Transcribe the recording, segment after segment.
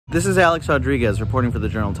This is Alex Rodriguez reporting for the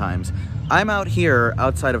Journal Times. I'm out here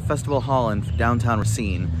outside of Festival Hall in downtown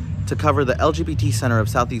Racine to cover the LGBT Center of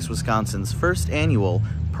Southeast Wisconsin's first annual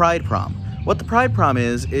Pride Prom. What the Pride Prom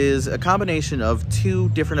is a combination of two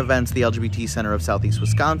different events the LGBT Center of Southeast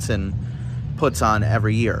Wisconsin puts on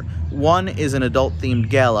every year. One is an adult-themed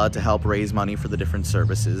gala to help raise money for the different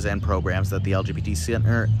services and programs that the LGBT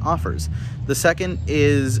Center offers. The second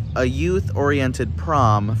is a youth-oriented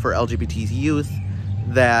prom for LGBT youth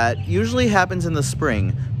that usually happens in the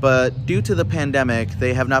spring, but due to the pandemic,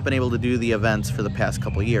 they have not been able to do the events for the past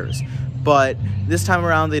couple years. But this time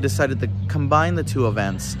around, they decided to combine the two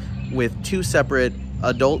events with two separate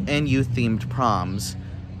adult and youth-themed proms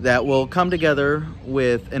that will come together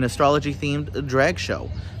with an astrology-themed drag show.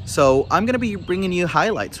 So I'm going to be bringing you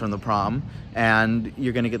highlights from the prom, and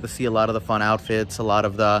you're going to get to see a lot of the fun outfits, a lot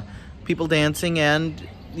of the people dancing, and,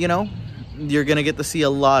 you know, you're going to get to see a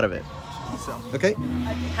lot of it. So, okay.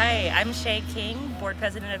 Hi, I'm Shay King, board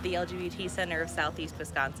president of the LGBT Center of Southeast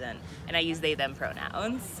Wisconsin, and I use they, them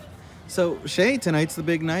pronouns. So, Shay, tonight's the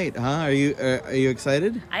big night, huh? Are you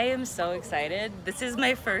excited? I am so excited. This is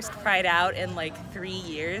my first Pride out in like 3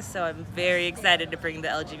 years, so I'm very excited to bring the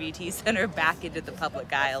LGBT Center back into the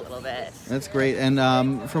public eye a little bit. That's great. And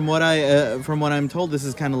from what I'm told, this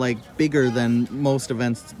is kind of like bigger than most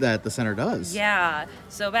events that the center does. Yeah.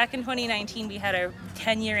 So back in 2019, we had our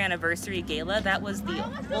 10-year anniversary gala. That was the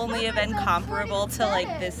only event comparable to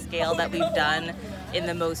like this scale that we've done in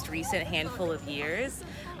the most recent handful of years.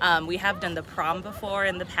 We have done the prom before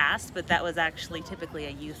in the past, but that was actually typically a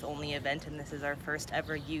youth-only event, and this is our first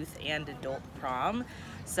ever youth and adult prom.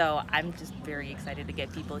 So I'm just very excited to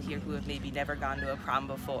get people here who have maybe never gone to a prom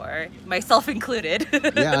before, myself included.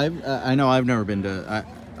 Yeah, I know I've never been to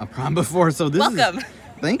a prom before, so this Welcome. is...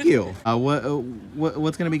 Thank you.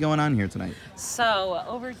 What's going to be going on here tonight? So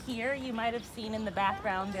over here, you might have seen in the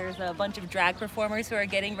background, there's a bunch of drag performers who are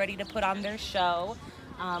getting ready to put on their show.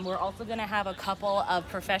 We're also going to have a couple of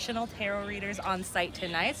professional tarot readers on site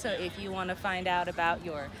tonight, so if you want to find out about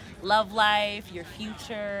your love life, your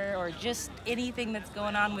future, or just anything that's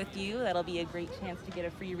going on with you, that'll be a great chance to get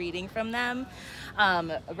a free reading from them.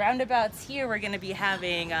 Roundabouts here, we're going to be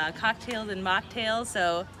having cocktails and mocktails,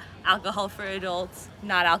 so alcohol for adults,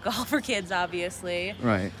 not alcohol for kids, obviously.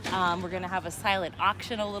 Right. We're going to have a silent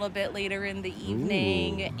auction a little bit later in the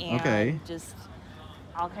evening. Ooh, and okay. Just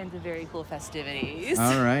all kinds of very cool festivities.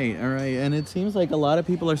 All right. And it seems like a lot of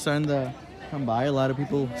people are starting to come by. A lot of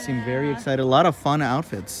people seem very excited. A lot of fun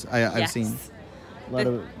outfits I've seen.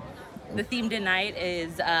 The theme tonight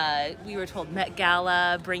is, we were told Met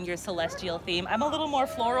Gala, bring your celestial theme. I'm a little more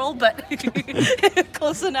floral, but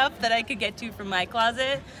close enough that I could get to from my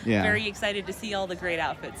closet. Yeah. Very excited to see all the great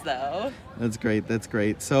outfits, though. That's great. That's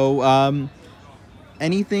great. So,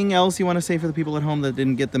 anything else you want to say for the people at home that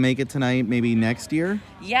didn't get to make it tonight, maybe next year?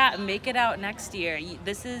 Yeah, make it out next year.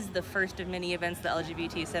 This is the first of many events the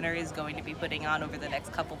LGBT Center is going to be putting on over the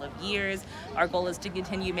next couple of years. Our goal is to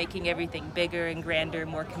continue making everything bigger and grander,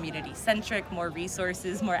 more community-centric, more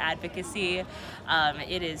resources, more advocacy.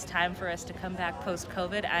 It is time for us to come back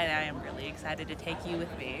post-COVID, and I am really excited to take you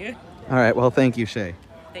with me. All right. Well, thank you, Shay.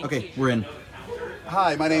 Thank you. Okay, we're in.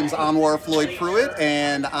 Hi, my name's Anwar Floyd Pruitt,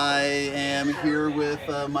 and I am here with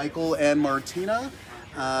Michael and Martina.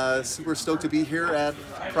 Super stoked to be here at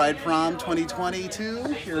Pride Prom 2022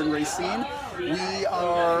 here in Racine. We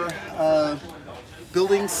are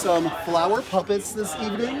building some flower puppets this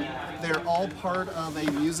evening. They're all part of a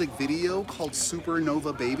music video called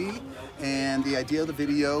Supernova Baby, and the idea of the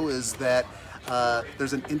video is that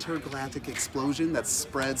there's an intergalactic explosion that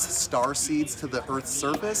spreads star seeds to the Earth's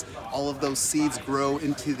surface. All of those seeds grow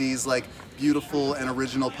into these like beautiful and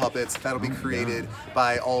original puppets that'll be created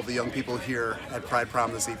by all of the young people here at Pride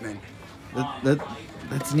Prom this evening.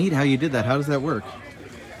 That's neat how you did that. How does that work?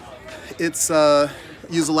 It's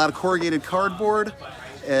use a lot of corrugated cardboard,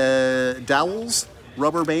 dowels,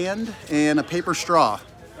 rubber band, and a paper straw.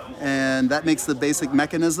 And that makes the basic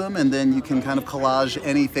mechanism, and then you can kind of collage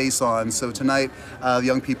any face on. So tonight, the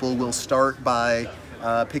young people will start by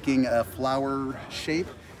picking a flower shape,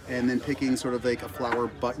 and then picking sort of like a flower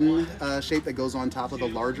button shape that goes on top of the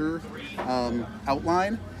larger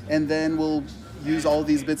outline. And then we'll use all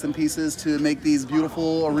these bits and pieces to make these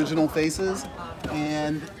beautiful original faces.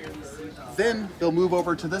 And then they'll move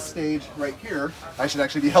over to this stage right here. I should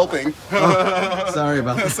actually be helping. Sorry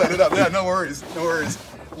about that. Set it up. Yeah, no worries, no worries.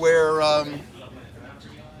 Where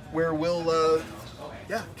we'll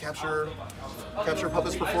capture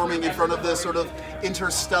puppets performing in front of this sort of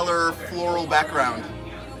interstellar floral background.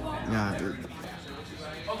 Yeah.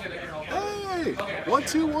 Hey, 1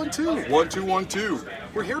 2 1 2 1 2 1 2.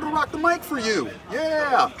 We're here to rock the mic for you.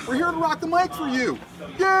 Yeah, we're here to rock the mic for you.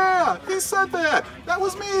 Yeah, he said that. That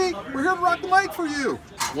was me. We're here to rock the mic for you.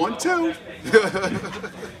 1, 2.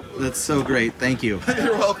 That's so great. Thank you.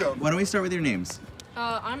 You're welcome. Why don't we start with your names?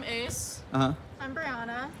 I'm Ace. Uh-huh. I'm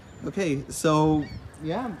Brianna. Okay, so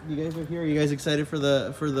yeah, you guys are here. Are you guys excited for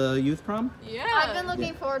the youth prom? Yeah. I've been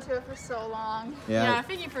looking forward to it for so long. Yeah, I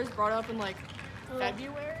think you first brought it up in like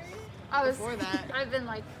February. Before that. I've been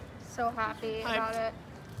like so happy about it.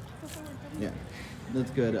 Yeah,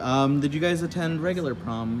 that's good. Did you guys attend regular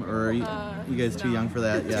prom, or are you guys too young for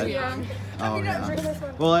that yet? Too young. Oh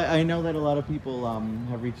yeah. Well, I know that a lot of people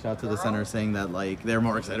have reached out to the center saying that like they're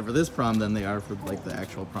more excited for this prom than they are for like the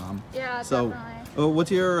actual prom. Yeah, so, definitely.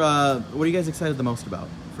 what are you guys excited the most about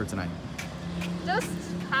for tonight? Just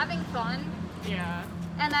having fun. Yeah.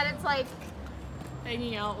 And that it's like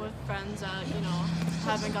hanging out with friends that, you know,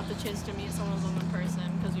 haven't got the chance to meet some of them in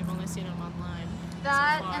person because we've only seen them online.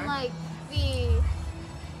 that so far. and like the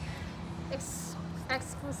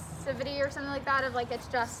exclusivity or something like that of like it's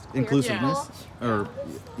just queer Inclusiveness? people. Or,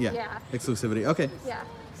 yeah. Yeah. Exclusivity. Okay. Yeah.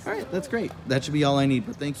 All right, that's great. That should be all I need,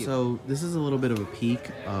 but thank you. So this is a little bit of a peek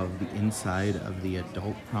of the inside of the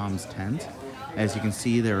adult proms tent. As you can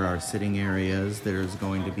see, there are sitting areas. There's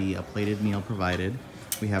going to be a plated meal provided.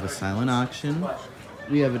 We have a silent auction.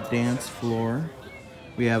 We have a dance floor.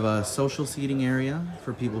 We have a social seating area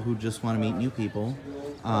for people who just want to meet new people.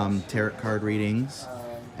 Tarot card readings.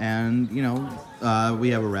 And, you know, we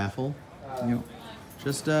have a raffle. You know,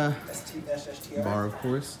 just a bar, of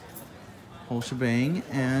course. Whole shebang.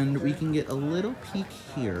 And we can get a little peek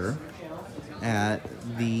here at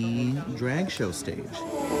the drag show stage.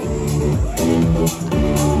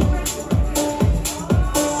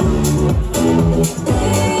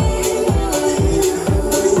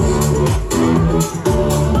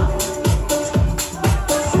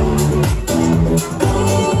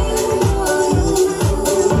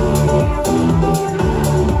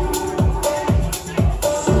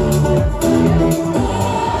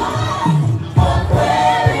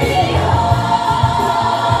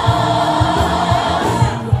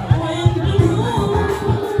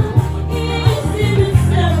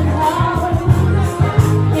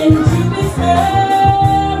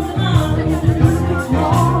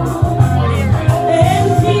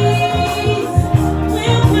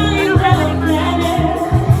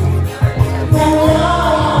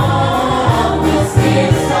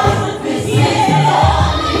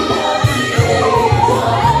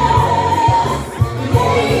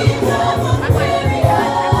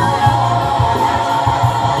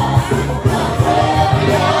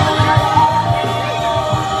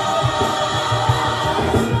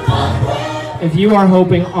 If you are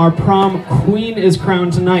hoping our prom queen is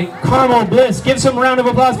crowned tonight, Carmel Bliss. Give some round of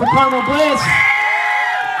applause for Carmel Bliss.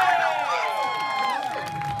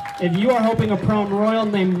 If you are hoping a prom royal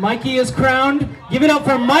named Mikey is crowned, give it up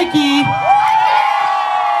for Mikey.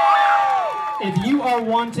 If you are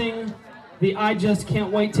wanting the I Just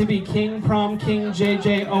Can't Wait to Be King prom king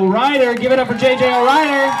JJ O'Rider, give it up for JJ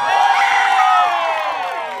O'Rider.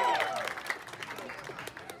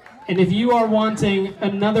 And if you are wanting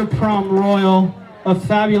another prom royal of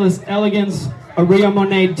fabulous elegance, a Rio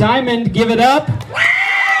Monet diamond, give it up.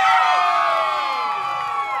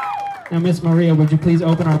 Now, Miss Maria, would you please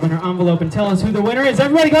open our winner envelope and tell us who the winner is?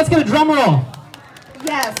 Everybody, let's get a drum roll.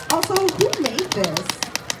 Yes. Also, who made this?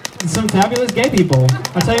 Some fabulous gay people.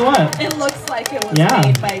 I'll tell you what. It looks like it was Yeah.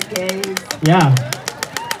 made by gays. Yeah.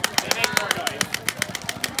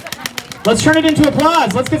 Let's turn it into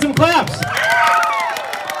applause. Let's get some claps.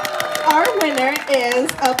 Our winner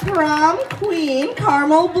is a prom queen,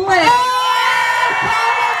 Carmel Bliss.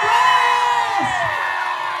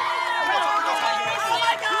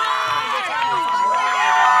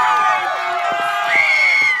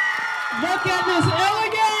 Look at this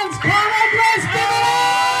elegance! Carmel Bliss, give it up!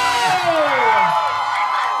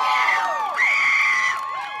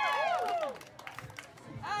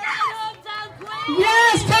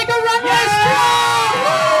 Yes, take a run,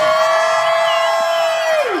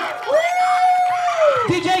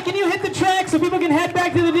 DJ, can you hit the track so people can head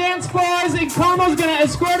back to the dance floors and Carmel's gonna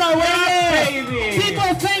escort our way there.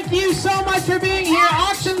 People, thank you so much for being here.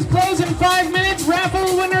 Auctions close in 5 minutes.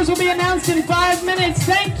 Raffle winners will be announced in 5 minutes.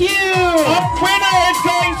 Thank you. A winner is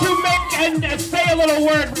going to make and say a little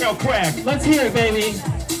word real quick. Let's hear it, baby.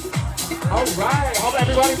 All right. Hope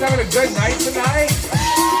everybody's having a good night tonight.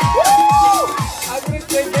 Woo! I'm going to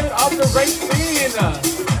say give it up to Racine.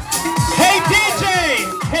 Hey, DJ.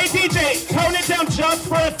 Hey, DJ. Tone it down just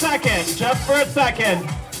for a second. Just for a second.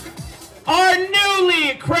 Our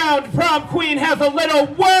newly crowned prom queen has a little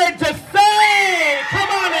word to say. Come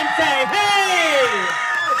on and say, hey.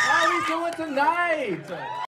 tonight.